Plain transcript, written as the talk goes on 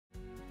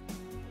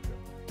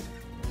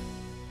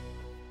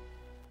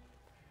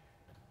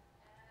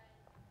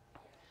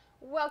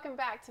Welcome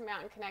back to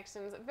Mountain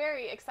Connections.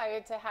 Very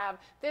excited to have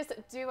this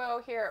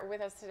duo here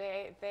with us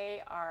today.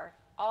 They are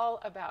all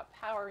about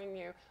powering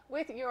you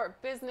with your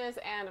business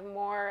and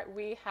more.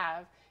 We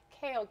have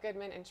Kale,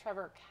 Goodman, and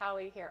Trevor,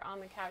 Cowley here on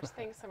the couch.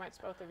 Thanks so much,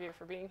 both of you,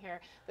 for being here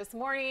this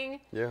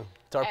morning. Yeah,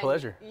 it's our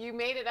pleasure. You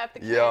made it up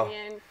the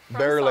canyon from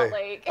barely. Salt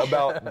Lake.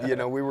 About,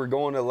 we were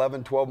going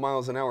 11, 12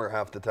 miles an hour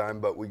half the time,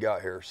 but we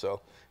got here,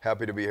 so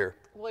happy to be here.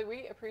 Well,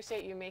 we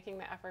appreciate you making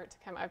the effort to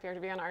come up here to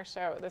be on our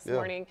show this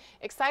morning.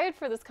 Excited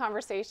for this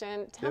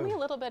conversation. Tell me a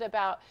little bit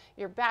about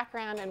your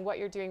background and what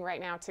you're doing right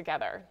now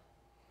together.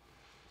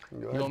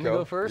 You want me to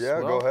go first?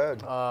 Yeah, go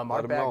ahead.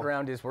 Our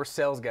background is we're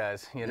sales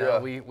guys.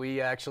 We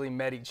actually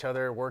met each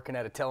other working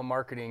at a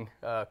telemarketing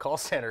call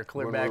center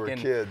clear when back we were in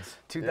kids.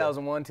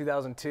 2001,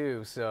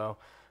 2002. So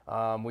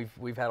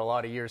we've had a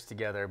lot of years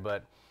together,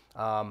 but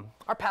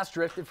our paths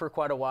drifted for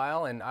quite a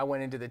while, and I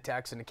went into the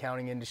tax and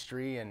accounting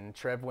industry, and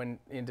Trev went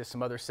into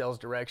some other sales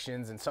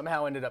directions, and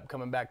somehow ended up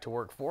coming back to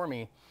work for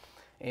me.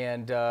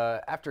 And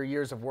after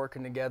years of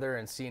working together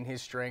and seeing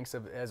his strengths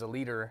as a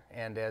leader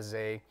and as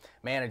a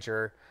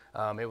manager,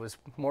 it was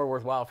more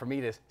worthwhile for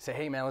me to say,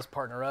 hey man, let's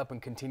partner up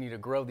and continue to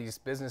grow these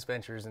business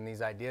ventures and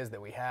these ideas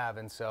that we have.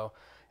 And so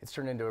it's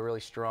turned into a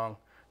really strong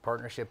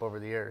partnership over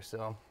the years.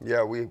 So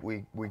yeah,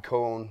 we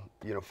co-own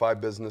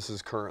 5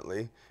 businesses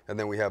currently, and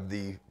then we have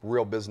the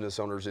Real Business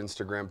Owners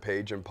Instagram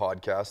page and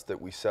podcast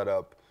that we set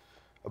up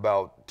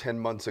about 10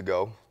 months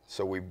ago.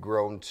 So we've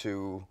grown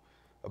to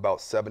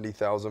about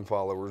 70,000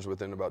 followers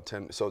within about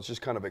 10. So it's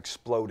just kind of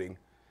exploding,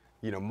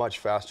 much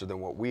faster than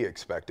what we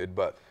expected.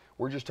 But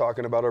we're just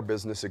talking about our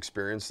business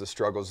experience, the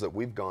struggles that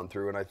we've gone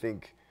through. And I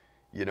think,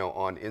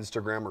 on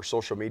Instagram or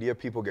social media,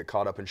 people get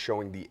caught up in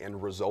showing the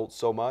end result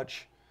so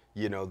much,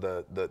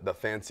 the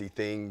fancy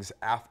things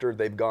after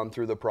they've gone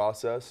through the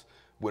process,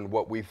 when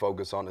what we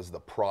focus on is the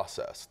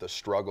process, the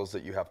struggles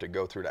that you have to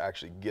go through to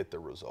actually get the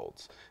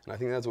results. And I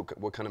think that's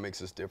what kind of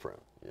makes us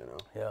different,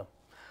 Yeah.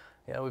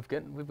 Yeah, we've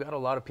got a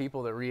lot of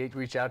people that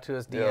reach out to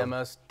us, DM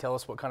us, tell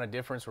us what kind of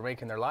difference we're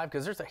making in their life,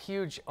 because there's a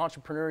huge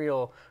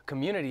entrepreneurial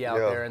community out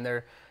there,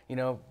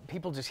 and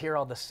people just hear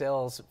all the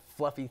sales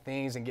fluffy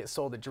things and get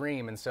sold a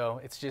dream, and so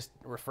it's just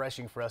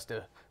refreshing for us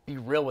to be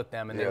real with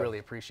them, and they really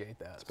appreciate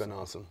that. It's been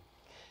awesome.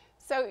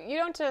 So you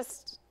don't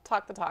just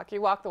talk the talk,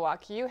 you walk the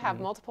walk. You have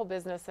multiple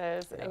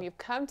businesses, and you've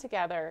come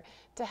together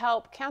to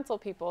help counsel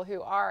people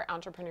who are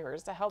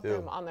entrepreneurs, to help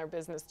them on their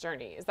business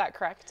journey. Is that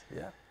correct?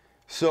 Yeah.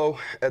 So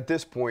at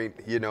this point,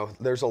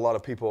 there's a lot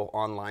of people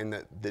online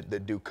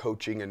that do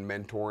coaching and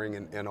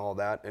mentoring and all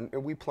that. And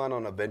we plan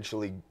on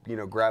eventually,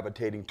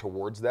 gravitating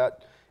towards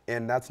that.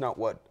 And that's not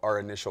what our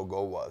initial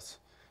goal was.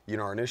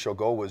 Our initial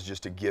goal was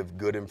just to give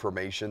good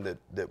information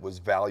that was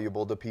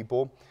valuable to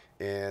people.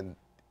 And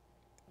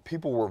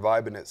people were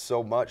vibing it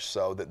so much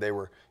so that they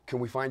were, can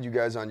we find you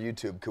guys on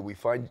YouTube? Could we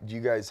find you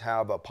guys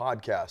have a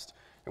podcast?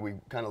 And we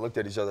kind of looked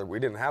at each other. We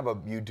didn't have a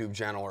YouTube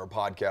channel or a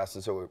podcast,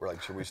 and so we were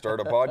like, should we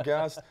start a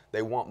podcast?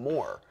 They want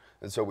more.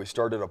 And so we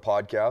started a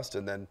podcast,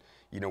 and then,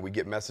 we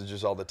get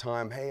messages all the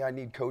time, hey, I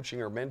need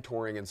coaching or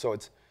mentoring. And so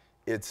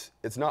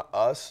it's not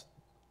us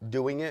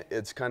doing it,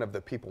 it's kind of the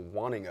people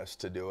wanting us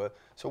to do it.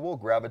 So we'll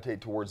gravitate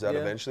towards that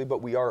eventually,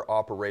 but we are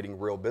operating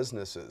real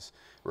businesses,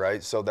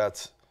 right? So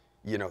that's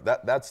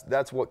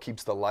that's what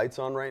keeps the lights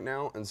on right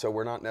now. And so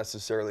we're not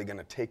necessarily going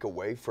to take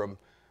away from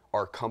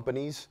our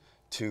companies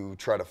to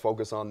try to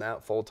focus on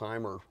that full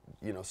time, or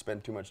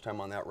spend too much time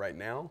on that right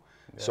now.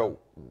 So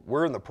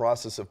we're in the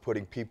process of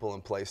putting people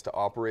in place to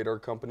operate our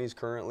companies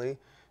currently,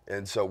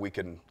 and so we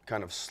can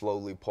kind of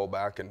slowly pull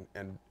back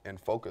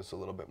and focus a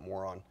little bit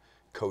more on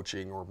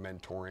coaching or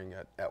mentoring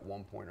at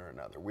one point or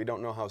another. We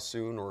don't know how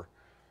soon or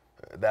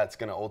that's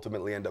going to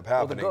ultimately end up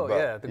happening. Well,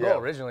 the goal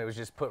originally was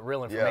just put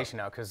real information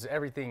out, because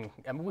everything,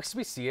 I mean,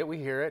 we see it, we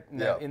hear it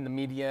in the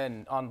media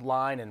and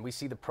online, and we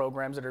see the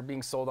programs that are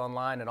being sold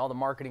online and all the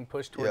marketing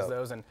push towards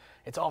those, and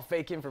it's all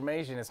fake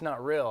information. It's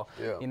not real.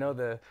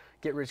 The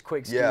get rich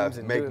quick schemes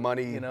and make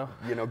money,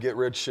 get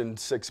rich in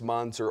 6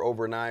 months or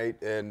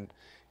overnight. And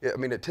I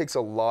mean, it takes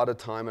a lot of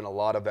time and a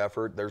lot of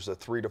effort. There's a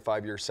 3 to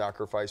 5 year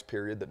sacrifice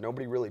period that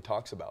nobody really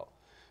talks about.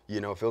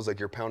 It feels like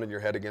you're pounding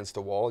your head against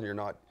the wall and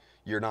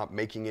you're not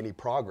making any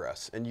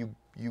progress, and you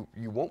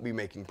won't be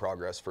making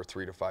progress for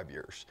 3 to 5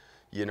 years.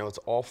 It's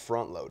all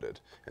front loaded.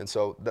 And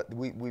so that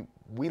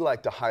we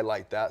like to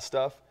highlight that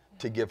stuff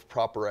to give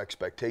proper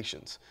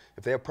expectations.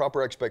 If they have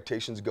proper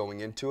expectations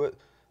going into it,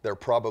 their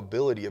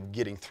probability of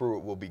getting through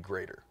it will be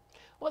greater.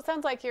 Well, it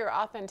sounds like your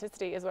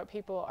authenticity is what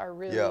people are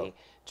really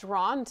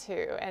drawn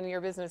to, and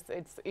your business,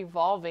 it's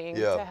evolving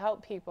to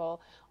help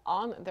people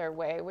on their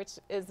way, which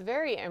is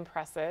very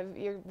impressive.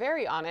 You're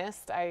very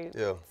honest. I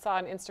saw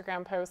an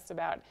Instagram post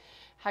about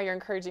how you're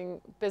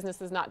encouraging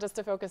businesses not just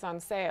to focus on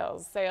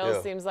sales.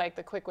 Sales seems like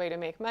the quick way to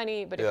make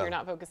money, but if you're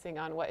not focusing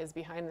on what is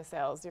behind the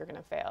sales, you're going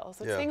to fail.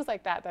 So it's things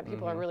like that that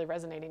people are really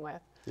resonating with.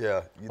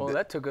 Yeah. Well,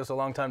 that took us a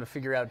long time to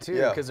figure out too,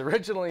 because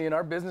originally in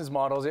our business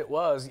models it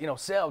was,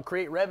 sell,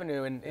 create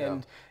revenue,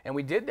 and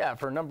we did that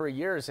for a number of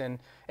years, and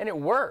it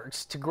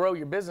works to grow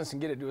your business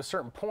and get it to a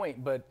certain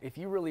point. But if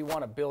you really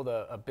want to build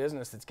a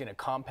business that's going to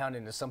compound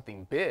into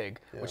something big,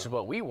 which is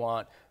what we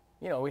want,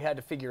 we had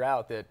to figure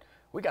out that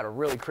we got to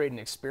really create an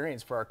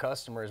experience for our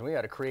customers. We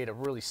got to create a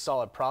really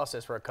solid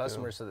process for our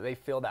customers so that they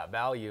feel that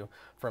value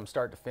from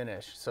start to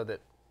finish, so that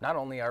not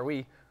only are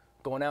we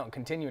going out and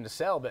continuing to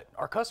sell, but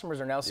our customers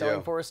are now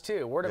selling for us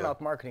too. Word of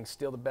mouth marketing is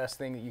still the best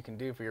thing that you can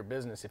do for your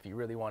business if you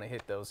really want to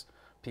hit those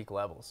peak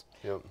levels.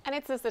 And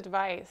it's this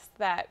advice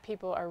that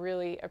people are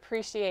really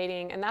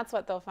appreciating, and that's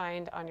what they'll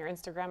find on your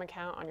Instagram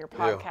account, on your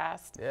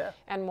podcast,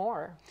 and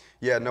more.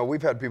 Yeah, no,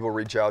 we've had people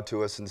reach out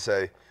to us and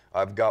say,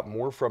 I've got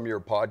more from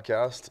your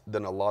podcast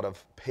than a lot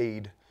of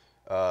paid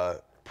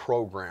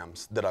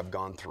programs that I've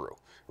gone through,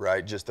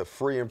 right? Just the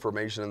free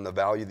information and the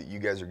value that you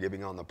guys are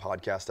giving on the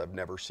podcast. I've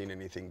never seen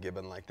anything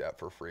given like that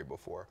for free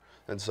before.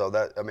 And so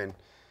that, I mean,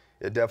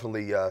 it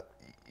definitely,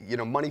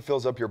 money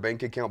fills up your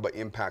bank account, but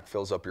impact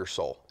fills up your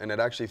soul. And it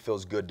actually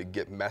feels good to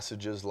get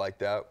messages like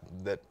that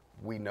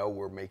we know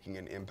we're making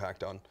an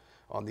impact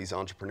on these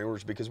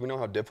entrepreneurs, because we know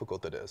how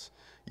difficult it is,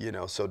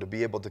 so to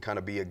be able to kind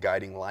of be a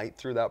guiding light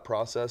through that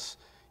process,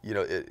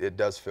 it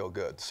does feel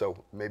good.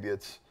 So maybe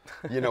it's,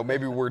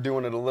 maybe we're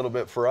doing it a little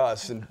bit for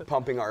us and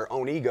pumping our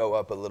own ego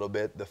up a little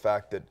bit, the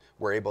fact that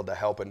we're able to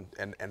help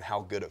and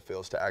how good it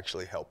feels to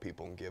actually help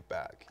people and give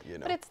back,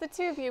 But it's the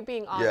two of you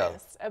being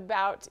honest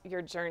about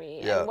your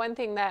journey. And one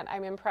thing that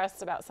I'm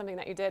impressed about, something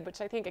that you did,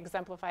 which I think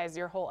exemplifies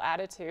your whole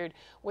attitude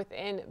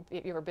within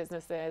your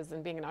businesses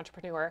and being an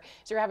entrepreneur,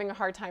 is you're having a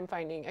hard time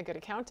finding a good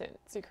accountant.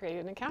 So you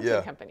created an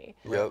accounting company.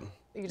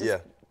 You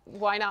just,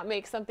 why not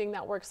make something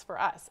that works for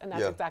us? And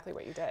that's exactly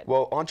what you did.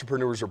 Well,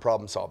 entrepreneurs are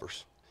problem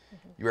solvers,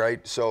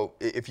 right? So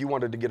if you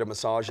wanted to get a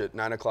massage at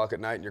 9 o'clock at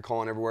night and you're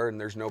calling everywhere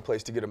and there's no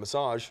place to get a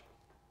massage,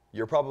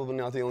 you're probably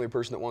not the only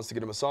person that wants to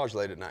get a massage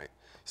late at night.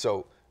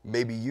 So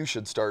maybe you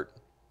should start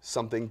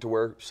something to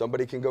where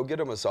somebody can go get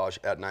a massage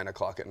at 9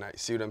 o'clock at night.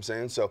 See what I'm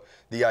saying? So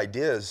the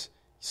idea is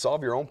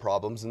solve your own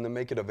problems and then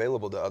make it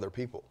available to other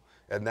people.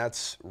 And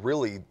that's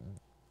really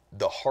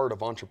the heart of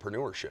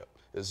entrepreneurship,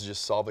 is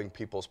just solving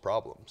people's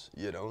problems,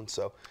 and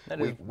so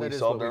we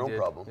solved our own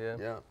problem.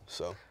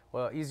 So.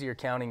 Well, Easier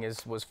Accounting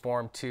was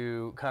formed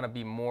to kind of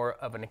be more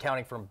of an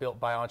accounting firm built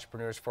by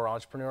entrepreneurs for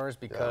entrepreneurs,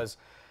 because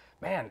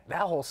man, that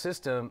whole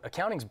system,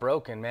 accounting's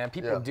broken, man.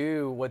 People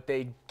do what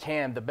they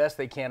can, the best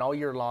they can all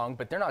year long,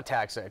 but they're not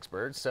tax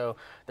experts, so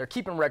they're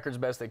keeping records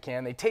best they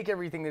can. They take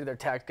everything to their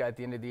tax guy at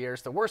the end of the year.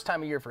 It's the worst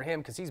time of year for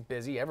him because he's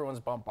busy. Everyone's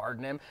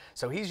bombarding him,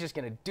 so he's just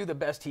going to do the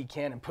best he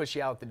can and push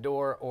you out the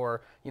door, or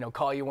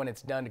call you when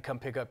it's done to come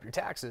pick up your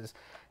taxes.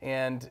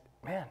 And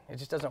man, it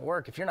just doesn't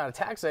work. If you're not a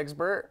tax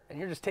expert and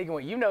you're just taking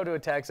what you know to a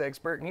tax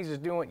expert and he's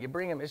just doing what you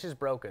bring him, it's just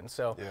broken.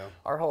 So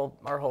our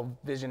whole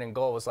vision and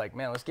goal was like,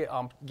 man, let's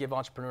give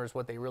entrepreneurs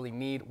what they really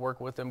need,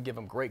 work with them, give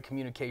them great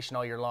communication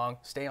all year long,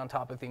 stay on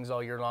top of things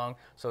all year long.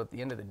 So at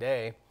the end of the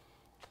day,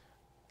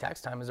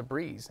 tax time is a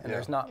breeze, and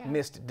there's not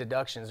missed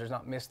deductions, there's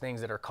not missed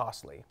things that are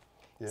costly.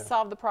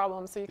 Solve the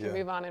problem so you can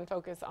move on and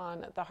focus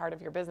on the heart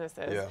of your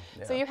businesses.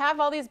 So you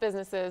have all these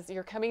businesses,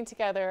 you're coming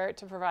together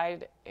to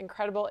provide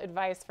incredible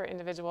advice for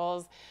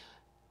individuals.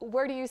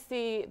 Where do you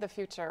see the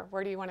future?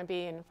 Where do you want to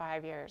be in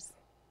 5 years?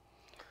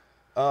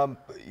 We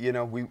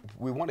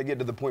want to get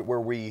to the point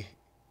where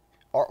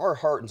our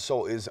heart and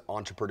soul is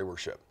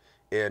entrepreneurship.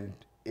 And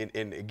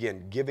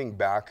again, giving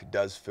back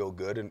does feel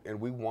good, and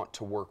we want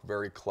to work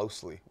very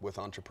closely with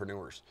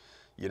entrepreneurs.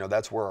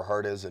 That's where our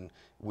heart is, and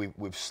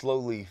we've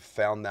slowly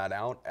found that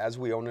out. As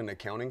we own an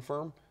accounting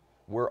firm,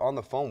 we're on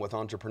the phone with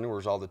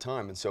entrepreneurs all the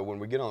time, and so when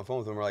we get on the phone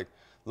with them, we're like,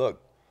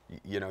 look,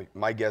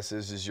 my guess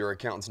is your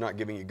accountant's not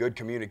giving you good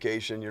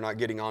communication, you're not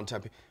getting on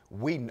time.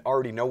 We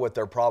already know what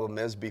their problem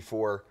is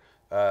before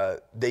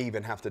they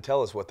even have to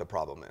tell us what the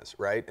problem is,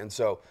 right? And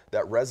so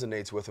that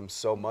resonates with them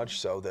so much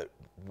so that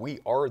we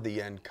are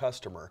the end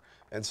customer.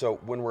 And so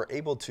when we're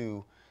able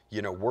to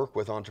work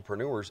with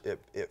entrepreneurs,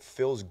 it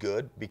feels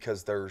good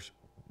because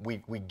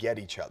we get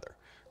each other,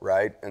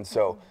 right? And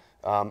so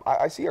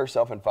I see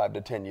ourselves in 5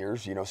 to 10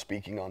 years,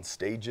 speaking on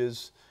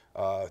stages,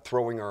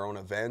 throwing our own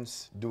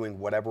events, doing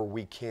whatever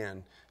we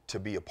can to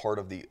be a part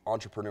of the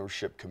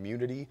entrepreneurship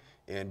community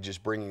and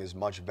just bringing as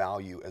much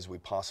value as we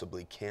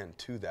possibly can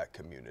to that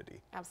community.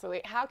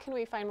 Absolutely. How can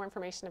we find more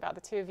information about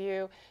the two of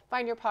you?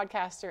 Find your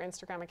podcast, your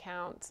Instagram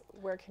account.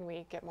 Where can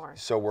we get more?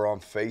 So we're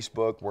on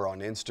Facebook, we're on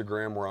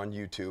Instagram, we're on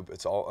YouTube.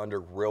 It's all under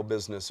Real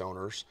Business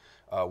Owners.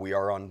 We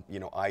are on,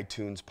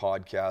 iTunes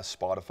podcast,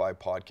 Spotify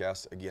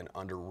podcast, again,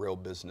 under Real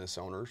Business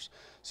Owners.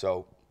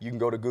 So you can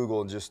go to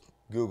Google and just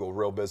Google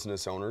Real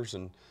Business Owners,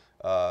 and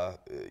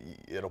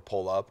it'll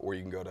pull up, or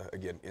you can go to,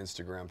 again,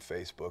 Instagram,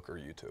 Facebook, or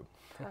YouTube.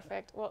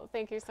 Perfect. Well,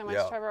 thank you so much,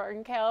 Yeah. Trevor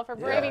and Kale, for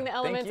braving the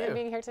elements and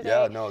being here today.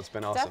 Yeah, no, it's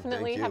been awesome.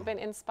 Definitely Thank you. have been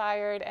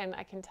inspired, and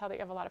I can tell that you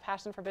have a lot of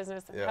passion for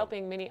business and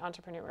helping many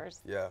entrepreneurs.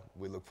 Yeah,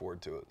 we look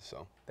forward to it.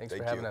 So thanks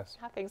for having us.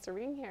 Thanks for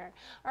being here.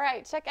 All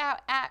right, check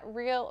out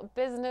 @Real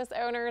Business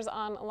Owners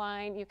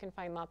online. You can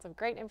find lots of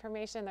great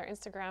information. Their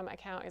Instagram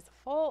account is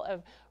full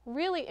of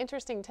really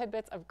interesting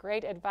tidbits of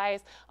great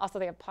advice. Also,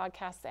 they have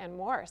podcasts and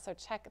more, so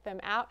check them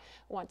out.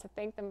 Want to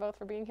thank them both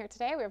for being here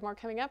today. We have more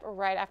coming up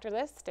right after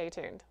this. Stay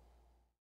tuned.